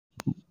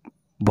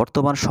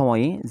বর্তমান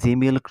সময়ে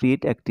Gmail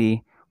create একটি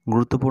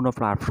গুরুত্বপূর্ণ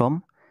প্ল্যাটফর্ম।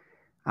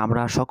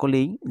 আমরা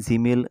সকলেই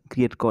জিমেইল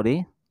ক্রিয়েট করে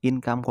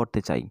ইনকাম করতে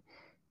চাই,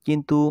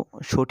 কিন্তু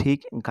সঠিক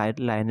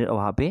গাইডলাইনের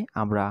অভাবে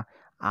আমরা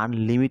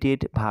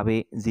আনলিমিটেডভাবে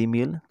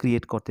জিমেইল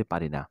ক্রিয়েট করতে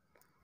পারি না।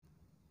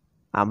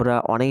 আমরা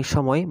অনেক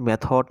সময়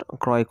মেথড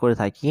ক্রয় করে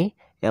থাকি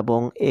এবং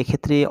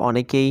এক্ষেত্রে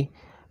অনেকেই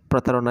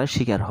প্রতারণার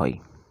শিকার হয়।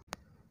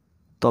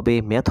 তবে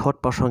মেথড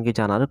প্রসঙ্গে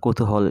জানার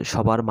কৌতূহল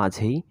সবার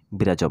মাঝেই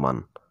বিরাজমান।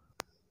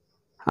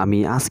 আমি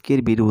আজকের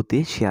ভিডিওতে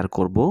শেয়ার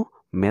করব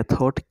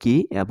মেথড কি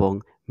এবং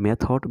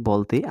মেথড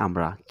বলতে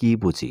আমরা কি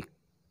বুঝি।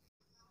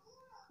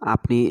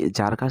 আপনি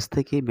যার কাছ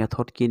থেকে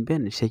মেথড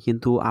কিনবেন সে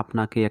কিন্তু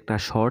আপনাকে একটা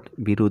শর্ট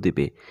ভিডিও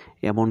দেবে,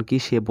 এমনকি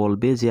সে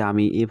বলবে যে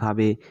আমি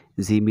এভাবে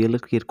জিমেইল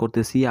ক্রিয়েট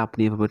করতেছি,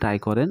 আপনি এভাবে ট্রাই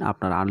করেন,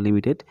 আপনার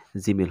আনলিমিটেড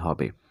জিমেইল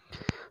হবে।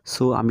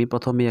 সো আমি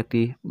প্রথমে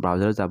একটি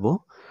ব্রাউজারে যাব।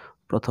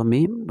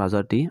 প্রথমেই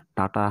ব্রাউজারটি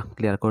ডাটা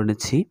ক্লিয়ার করে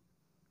নিচ্ছি।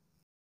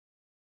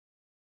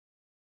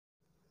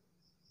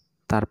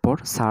 তারপর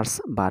সার্চ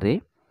বারে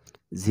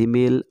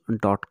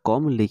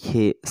gmail.com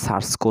লিখে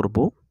সার্চ করব।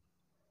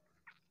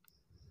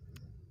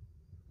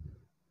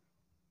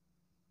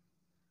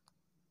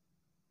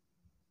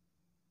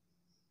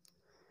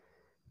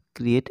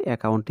 ক্রিয়েট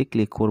অ্যাকাউন্টে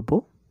ক্লিক করব।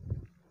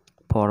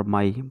 ফর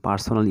মাই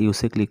পার্সোনাল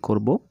ইউজে ক্লিক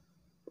করব।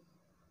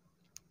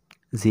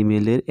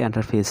 জিমেইলের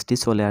ইন্টারফেসটি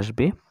চলে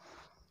আসবে।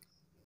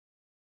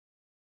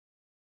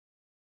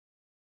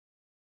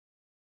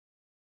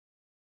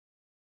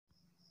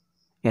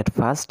 এট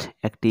ফার্স্ট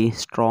একটি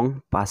স্ট্রং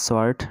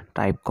পাসওয়ার্ড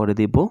টাইপ করে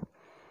দেব।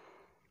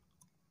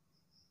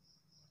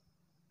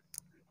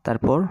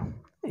 তারপর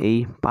এই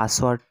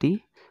পাসওয়ার্ডটি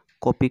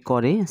কপি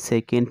করে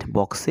সেকেন্ড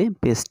বক্সে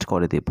পেস্ট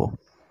করে দেব।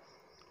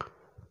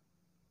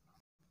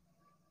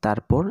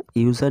 তারপর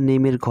ইউজার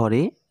নেমের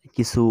ঘরে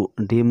কিছু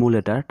ডেমো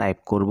লেটার টাইপ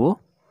করব।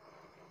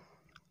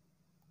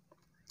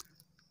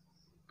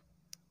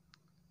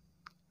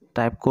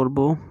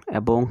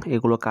 এবং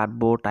এগুলো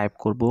কাটবো, টাইপ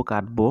করব,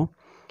 কাটবো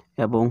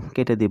এবং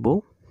কেটে দেব।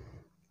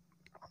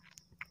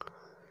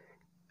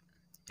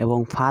 এবং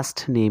ফার্স্ট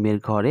নেমের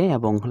ঘরে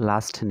এবং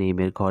লাস্ট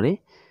নেমের ঘরে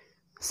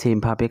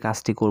সেমভাবে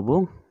কাজটি করব।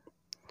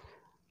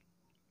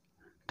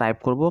 টাইপ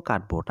করব,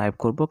 কাটবো, টাইপ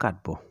করব,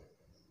 কাটবো।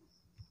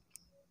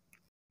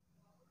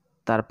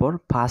 তারপর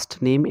ফার্স্ট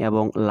নেম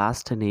এবং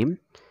লাস্ট নেম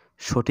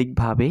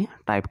সঠিকভাবে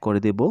টাইপ করে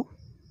দেব।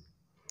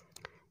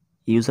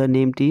 ইউজার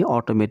নেমটি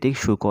অটোমেটিক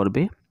শো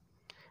করবে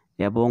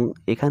এবং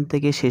এখান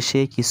থেকে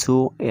শেষে কিছু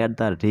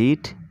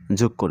 @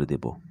 যোগ করে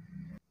দেব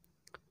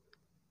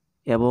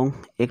এবং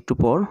একটু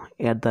পর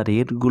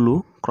 @গুলো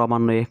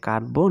ক্রমান্বয়ে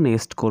কাটবো,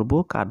 নেক্সট করব,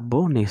 কাটবো,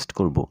 নেক্সট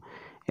করব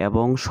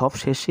এবং সব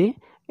শেষে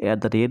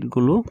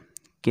গুলো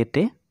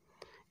কেটে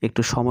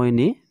একটু সময়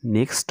নিয়ে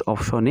নেক্সট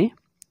অপশনে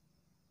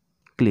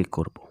ক্লিক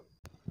করব।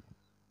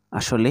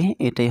 আসলে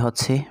এটাই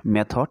হচ্ছে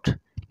মেথড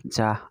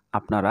যা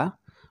আপনারা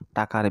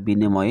টাকার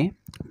বিনিময়ে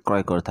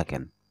ক্রয় করে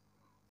থাকেন।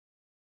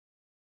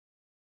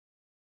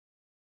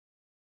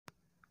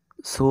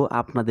 সো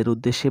আপনাদের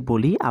উদ্দেশ্যে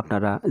বলি,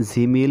 আপনারা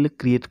জিমেইল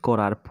ক্রিয়েট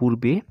করার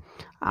পূর্বে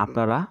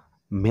আপনারা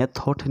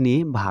মেথড নিয়ে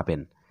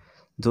ভাবেন।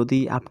 যদি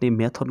আপনি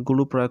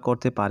মেথডগুলো প্রয়োগ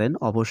করতে পারেন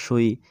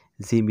অবশ্যই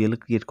জিমেইল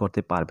ক্রিয়েট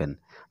করতে পারবেন।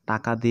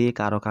 টাকা দিয়ে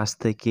কারো কাছ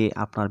থেকে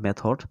আপনার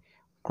মেথড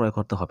ক্রয়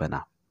করতে হবে না।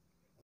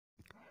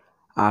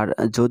 আর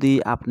যদি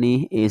আপনি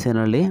এই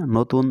চ্যানেলে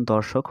নতুন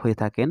দর্শক হয়ে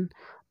থাকেন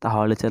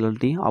তাহলে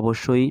চ্যানেলটি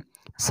অবশ্যই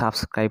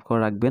সাবস্ক্রাইব করে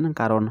রাখবেন,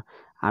 কারণ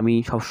আমি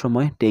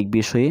সবসময় টেক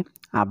বিষয়ে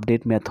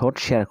আপডেট মেথড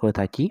শেয়ার করে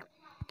থাকি।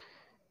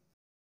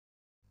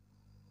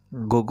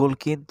 গুগল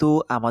কিন্তু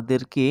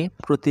আমাদেরকে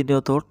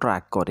প্রতিনিয়ত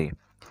ট্র্যাক করে।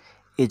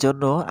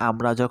 এজন্য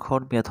আমরা যখন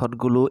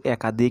মেথডগুলো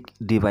একাধিক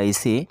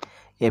ডিভাইসে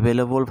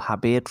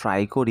অ্যাভেলেবলভাবে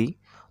ট্রাই করি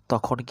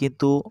তখন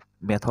কিন্তু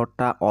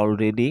মেথডটা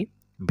অলরেডি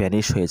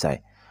ভ্যানিশ হয়ে যায়,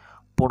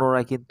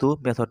 পুনরায় কিন্তু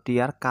মেথডটি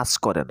আর কাজ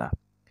করে না।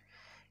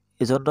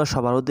 এজন্য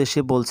সবার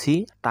উদ্দেশ্যে বলছি,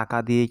 টাকা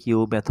দিয়ে কেউ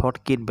মেথড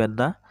কিনবেন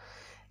না,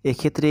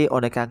 এক্ষেত্রে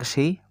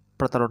অনেকাংশেই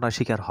প্রতারণার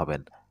শিকার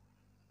হবেন।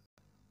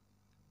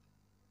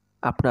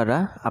 আপনারা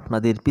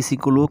আপনাদের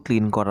পিসিগুলো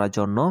ক্লিন করার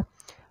জন্য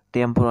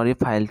টেম্পোরারি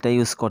ফাইলটা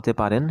ইউজ করতে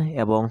পারেন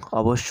এবং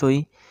অবশ্যই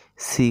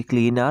সি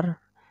ক্লিনার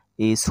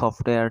এই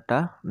সফটওয়্যারটা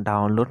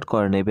ডাউনলোড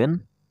করে নেবেন।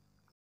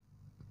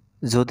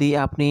 যদি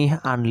আপনি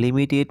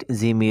আনলিমিটেড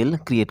জিমেইল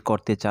ক্রিয়েট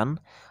করতে চান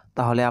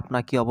তাহলে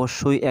আপনাকে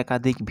অবশ্যই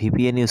একাধিক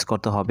ভিপিএন ইউজ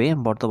করতে হবে।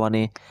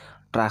 বর্তমানে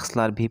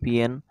ট্রাক্সলার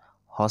ভিপিএন,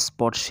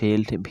 হটস্পট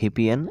শেল্ড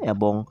ভিপিএন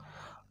এবং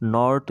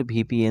নর্ড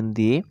ভিপিএন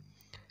দিয়ে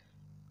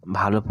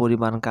ভালো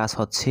পরিমাণ কাজ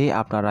হচ্ছে।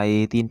 আপনারা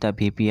এই 3টা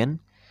ভিপিএন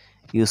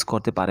ইউজ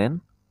করতে পারেন।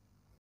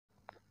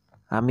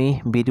 আমি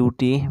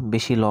ভিডিওটি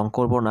বেশি লং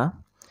করব না,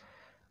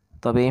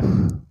 তবে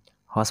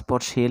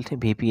হটস্পট শেল্ড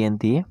ভিপিএন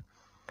দিয়ে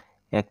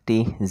একটি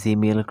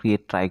জিমেইল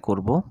ক্রিয়েট ট্রাই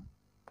করব।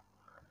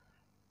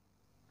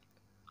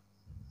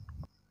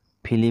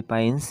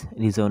 ফিলিপাইন্স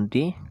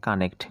রিজনটি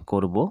কানেক্ট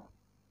করব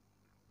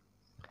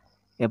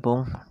এবং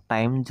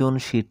টাইম জোন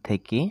শিট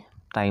থেকে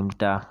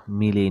টাইমটা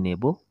মিলিয়ে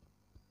নেব।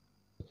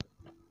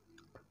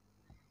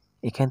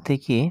 এখান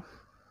থেকে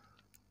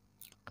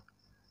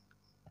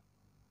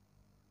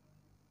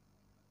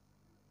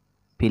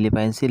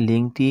ফিলিপাইন্সের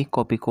লিঙ্কটি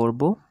কপি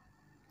করব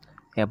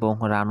এবং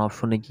রান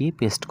অপশনে গিয়ে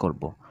পেস্ট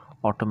করব।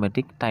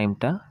 অটোমেটিক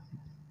টাইমটা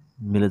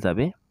মিলে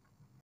যাবে।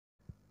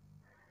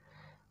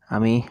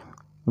 আমি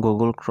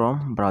গুগল ক্রোম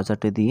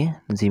ব্রাউজারটি দিয়ে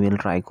জিমেল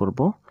ট্রাই করব।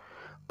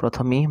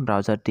 প্রথমেই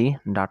ব্রাউজারটি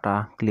ডাটা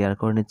ক্লিয়ার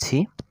করে নিচ্ছি।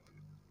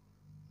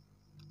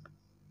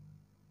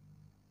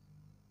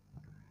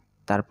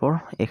 তারপর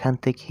এখান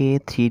থেকে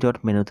 3 ডট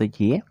মেনুতে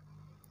গিয়ে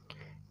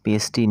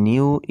পেজটি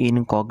নিউ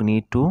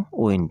ইনকগনিটো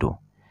উইন্ডো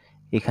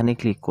এখানে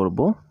ক্লিক করব।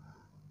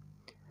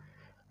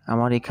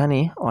 আমার এখানে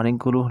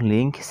অনেকগুলো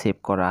লিঙ্ক সেভ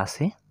করা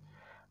আছে।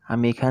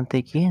 আমি এখান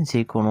থেকে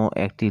যে কোনো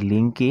একটি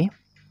লিঙ্কে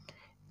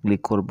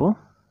ক্লিক করব।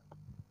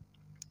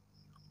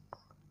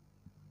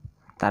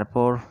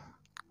 তারপর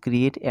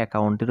ক্রিয়েট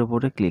অ্যাকাউন্টের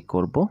উপরে ক্লিক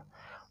করব।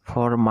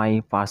 ফর মাই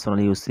পার্সোনাল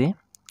ইউজে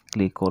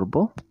ক্লিক করব।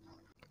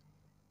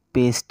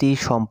 পেজটি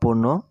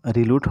সম্পূর্ণ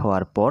রিলোড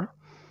হওয়ার পর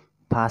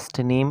ফার্স্ট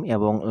নেম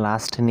এবং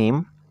লাস্ট নেম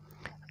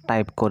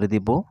টাইপ করে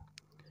দিব।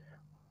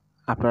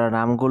 আপনারা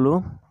নামগুলো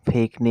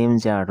ফেক নেম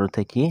জেনারেটর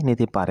থেকে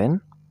নিতে পারেন।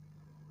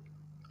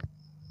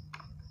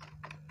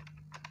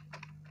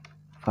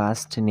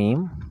 First name,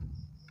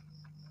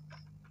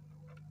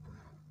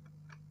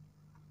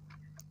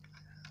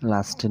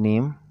 last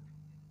name,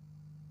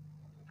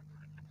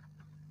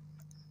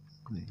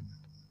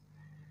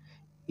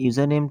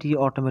 user নেমটি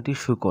automatic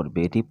show করবে।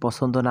 এটি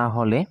পছন্দ না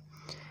হলে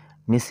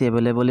নিচে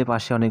অ্যাভেলেবলের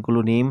পাশে অনেকগুলো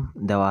নেম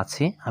দেওয়া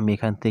আছে। আমি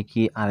এখান থেকে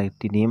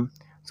আরেকটি নেম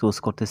চুজ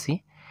করতেছি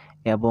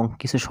এবং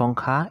কিছু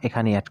সংখ্যা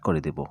এখানে অ্যাড করে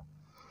দেব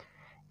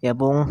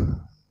এবং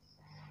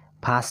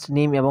ফার্স্ট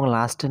নেম এবং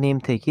লাস্ট নেম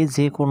থেকে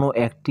যে কোনো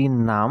একটি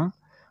নাম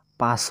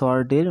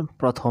পাসওয়ার্ডের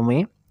প্রথমে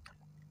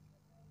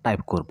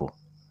টাইপ করব।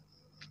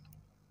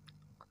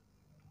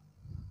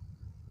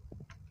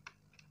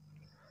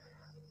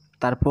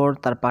 তারপর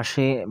তার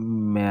পাশে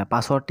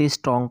পাসওয়ার্ডটি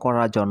স্ট্রং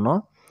করার জন্য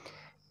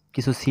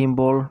কিছু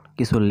সিম্বল,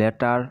 কিছু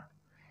লেটার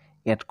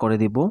অ্যাড করে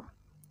দিব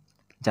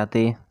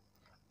যাতে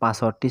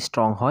পাসওয়ার্ডটি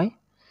স্ট্রং হয়।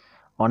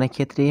 অনেক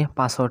ক্ষেত্রে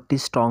পাসওয়ার্ডটি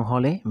স্ট্রং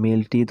হলে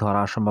মেলটি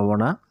ধরার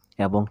সম্ভাবনা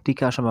এবং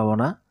টিকার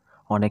সম্ভাবনা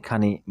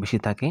অনেকখানি বেশি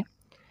থাকে।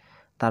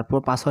 তারপর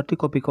পাসওয়ার্ডটি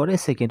কপি করে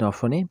সেকেন্ড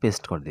অপশনে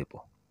পেস্ট করে দেব।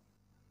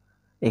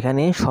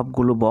 এখানে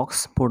সবগুলো বক্স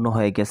পূর্ণ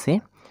হয়ে গেছে।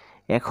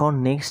 এখন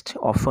নেক্সট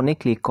অপশনে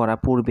ক্লিক করার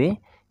পূর্বে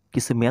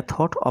কিছু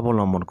মেথড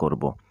অবলম্বন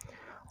করব।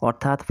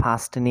 অর্থাৎ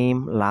ফার্স্ট নেম,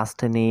 লাস্ট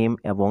নেম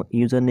এবং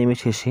ইউজার নেমের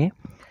শেষে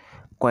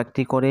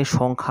কয়েকটি করে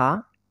সংখ্যা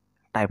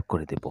টাইপ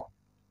করে দেব।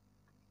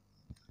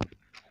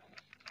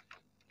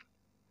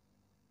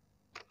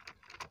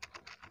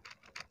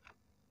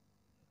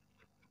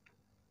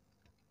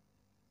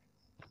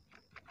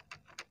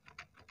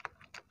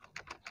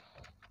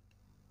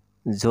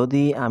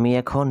 যদি আমি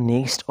এখন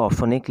নেক্সট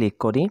অপশনে ক্লিক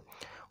করি,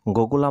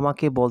 গুগল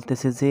আমাকে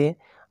বলতেছে যে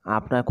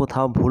আপনার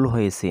কোথাও ভুল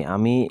হয়েছে,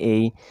 আমি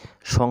এই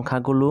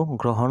সংখ্যাগুলো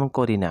গ্রহণ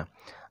করি না,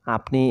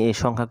 আপনি এই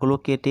সংখ্যাগুলো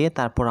কেটে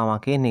তারপর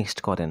আমাকে নেক্সট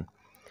করেন।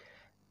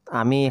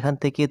 আমি এখান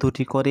থেকে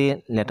দুটি করে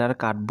লেটার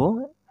কাটব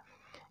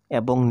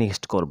এবং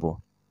নেক্সট করব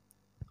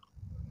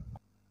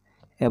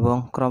এবং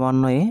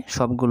ক্রমান্বয়ে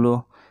সবগুলো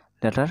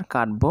লেটার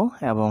কাটব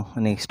এবং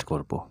নেক্সট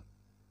করব।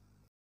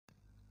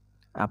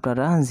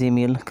 আপনারা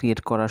জিমেল ক্রিয়েট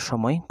করার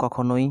সময়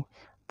কখনোই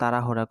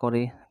তাড়াহুড়া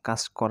করে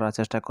কাজ করার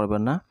চেষ্টা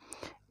করবেন না।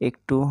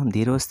 একটু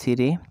ধীর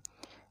স্থিরে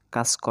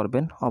কাজ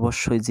করবেন,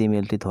 অবশ্যই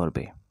জিমেলটি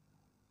ধরবে।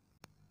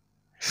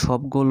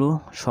 সবগুলো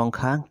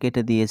সংখ্যা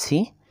কেটে দিয়েছি।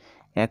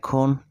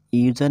 এখন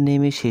ইউজার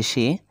নেমের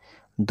শেষে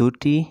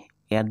দুটি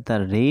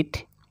 @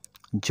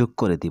 যোগ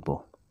করে দিব।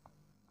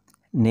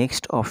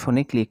 নেক্সট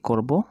অপশনে ক্লিক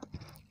করব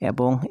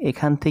এবং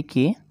এখান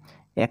থেকে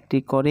একটি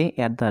করে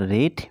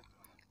 @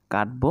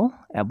 কাটব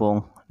এবং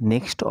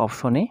নেক্সট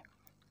অপশনে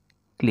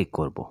ক্লিক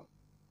করব।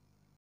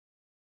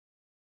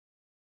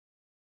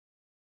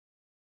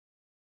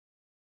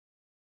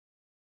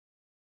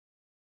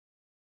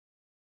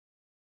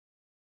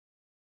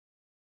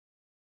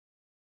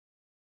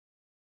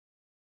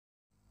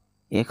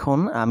 এখন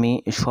আমি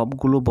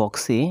সবগুলো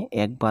বক্সে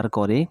একবার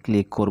করে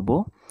ক্লিক করব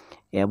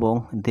এবং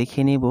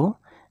দেখে নেব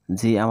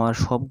যে আমার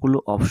সবগুলো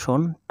অপশন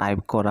টাইপ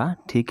করা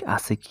ঠিক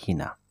আছে কি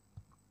না।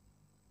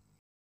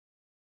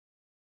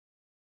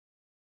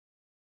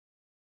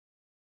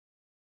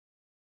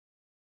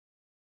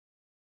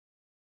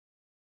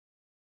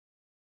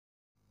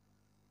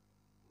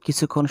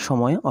 কিছুক্ষণ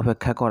সময়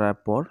অপেক্ষা করার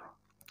পর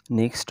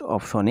নেক্সট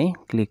অপশনে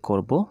ক্লিক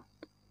করব।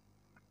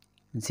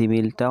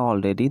 জিমেলটা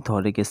অলরেডি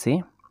ধরে গেছে।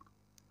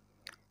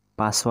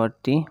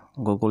 পাসওয়ার্ডটি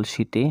গুগল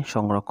শিটে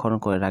সংরক্ষণ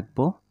করে রাখব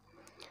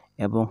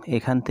এবং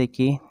এখান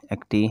থেকে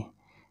একটি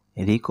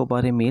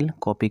রিকভারি মেল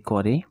কপি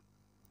করে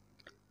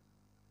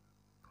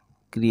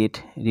ক্রিয়েট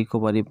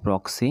রিকভারি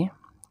প্রক্সি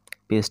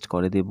পেস্ট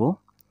করে দেব।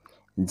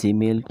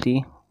 জিমেলটি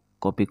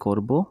কপি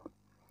করব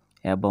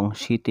এবং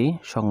শিটে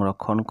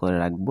সংরক্ষণ করে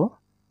রাখব।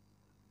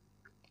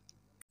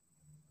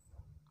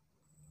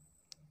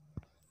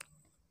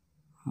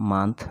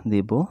 মান্থ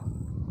দেব,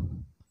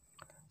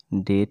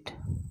 ডেট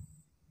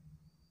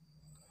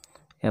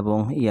এবং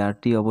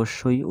ইয়ারটি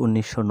অবশ্যই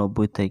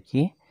 1990 থেকে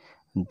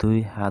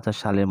 2000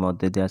 সালের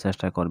মধ্যে দেওয়ার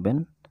চেষ্টা করবেন।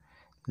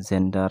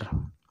 জেন্ডার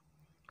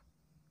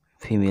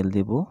ফিমেল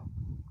দেব।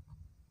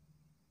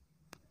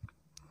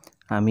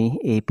 আমি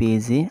এই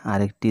পেজে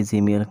আরেকটি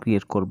জিমেল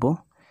ক্রিয়েট করব।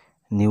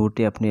 নিউ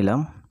ট্যাব নিলাম,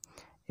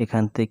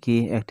 এখান থেকে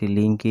একটি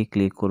লিঙ্কে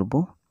ক্লিক করব।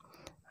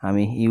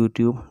 আমি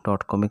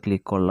youtube.com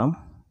ক্লিক করলাম।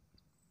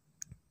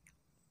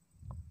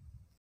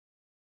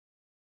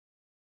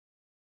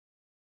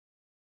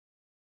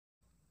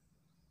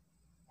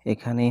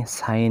 এখানে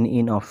সাইন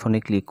ইন অপশনে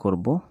ক্লিক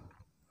করব,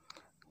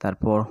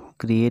 তারপর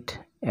ক্রিয়েট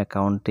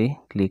অ্যাকাউন্টে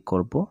ক্লিক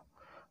করব,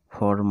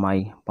 ফর মাই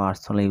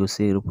পার্সোনাল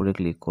ইউজের উপরে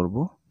ক্লিক করব।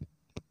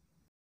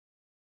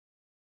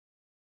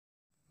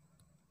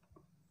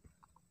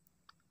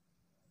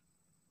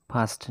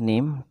 ফার্স্ট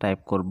নেম টাইপ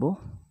করব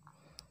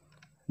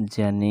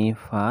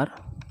জেনিফার,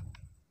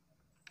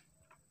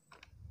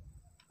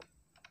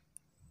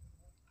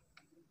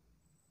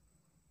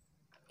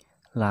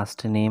 লাস্ট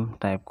নেম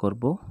টাইপ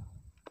করব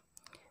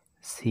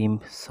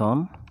সিম্পসন।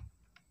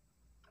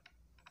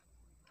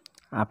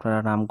 আপনারা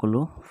নামগুলো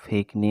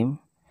ফেক নেম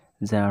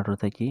জেনারেটর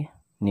থেকে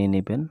নিয়ে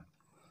নেবেন।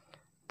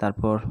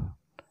 তারপর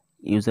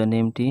ইউজার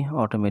নেমটি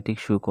অটোমেটিক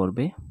শো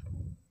করবে।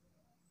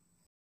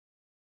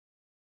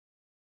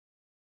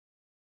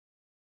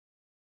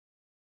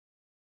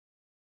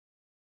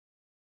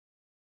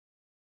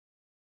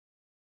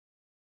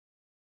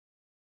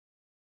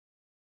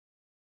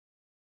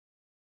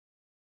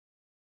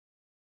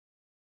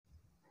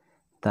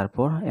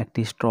 তারপর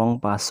একটি স্ট্রং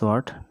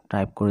পাসওয়ার্ড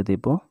টাইপ করে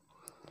দেব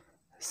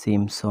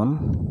সিম্পসন,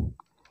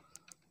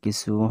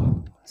 কিছু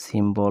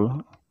সিম্বল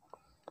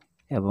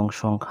এবং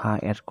সংখ্যা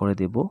অ্যাড করে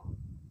দেব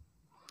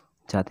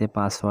যাতে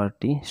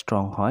পাসওয়ার্ডটি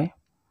স্ট্রং হয়।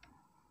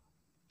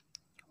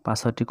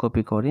 পাসওয়ার্ডটি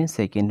কপি করে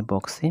সেকেন্ড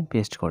বক্সে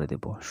পেস্ট করে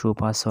দেব।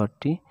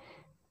 পাসওয়ার্ডটি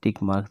টিক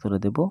মার্ক করে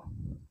দেব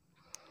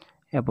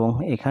এবং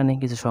এখানে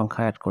কিছু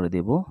সংখ্যা অ্যাড করে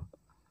দেব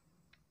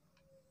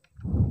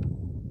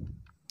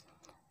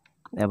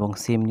এবং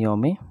সেম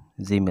নিয়মে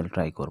জিমেল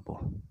ট্রাই করব।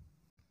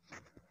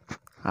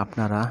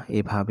 আপনারা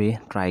এভাবে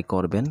ট্রাই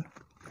করবেন,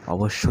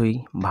 অবশ্যই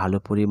ভালো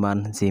পরিমাণ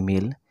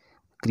জিমেল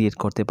ক্রিয়েট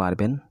করতে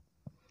পারবেন।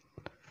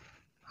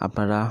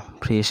 আপনারা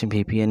ফ্রেশ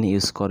ভিপিএন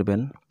ইউজ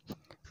করবেন।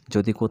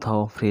 যদি কোথাও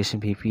ফ্রেশ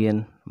ভিপিএন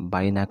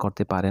বাই না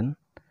করতে পারেন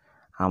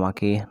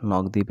আমাকে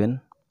নক দিবেন,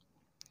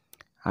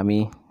 আমি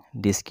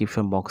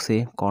ডিসক্রিপশন বক্সে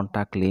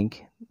কন্ট্যাক্ট লিংক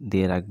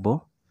দিয়ে রাখব।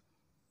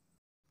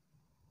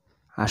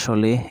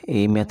 আসলে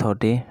এই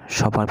মেথডে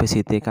সবার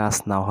পিসিতে কাজ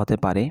নাও হতে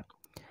পারে,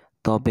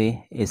 তবে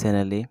এই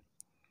চ্যানেলে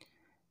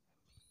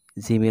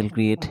জিমেল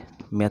ক্রিয়েট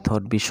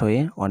মেথড বিষয়ে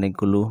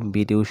অনেকগুলো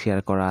ভিডিও শেয়ার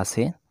করা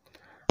আছে,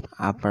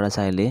 আপনারা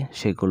চাইলে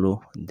সেগুলো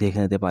দেখে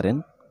নিতে পারেন।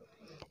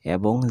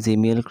 এবং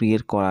জিমেল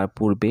ক্রিয়েট করার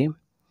পূর্বে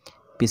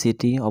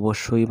পিসিটি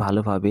অবশ্যই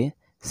ভালোভাবে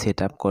সেট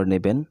আপ করে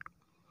নেবেন।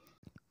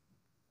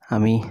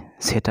 আমি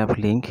সেট আপ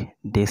লিঙ্ক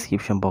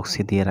ডেসক্রিপশন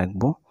বক্সে দিয়ে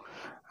রাখবো,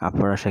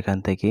 আপনারা সেখান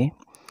থেকে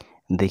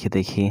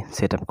দেখে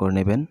সেট আপ করে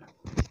নেবেন।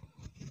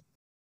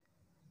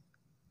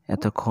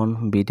 এতক্ষণ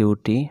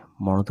ভিডিওটি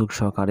মনোযোগ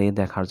সহকারে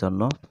দেখার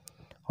জন্য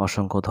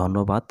অসংখ্য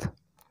ধন্যবাদ।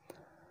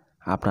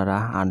 আপনারা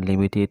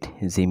আনলিমিটেড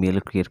জিমেল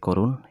ক্রিয়েট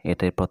করুন,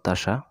 এটাই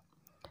প্রত্যাশা।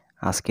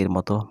 আজকের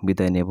মতো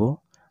বিদায় নেব,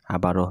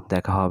 আবারও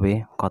দেখা হবে,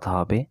 কথা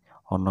হবে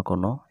অন্য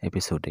কোনো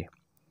এপিসোডে।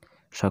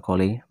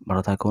 সকলেই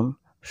ভালো থাকুন,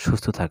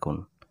 সুস্থ থাকুন।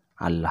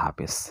 আল্লাহ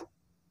হাফেজ।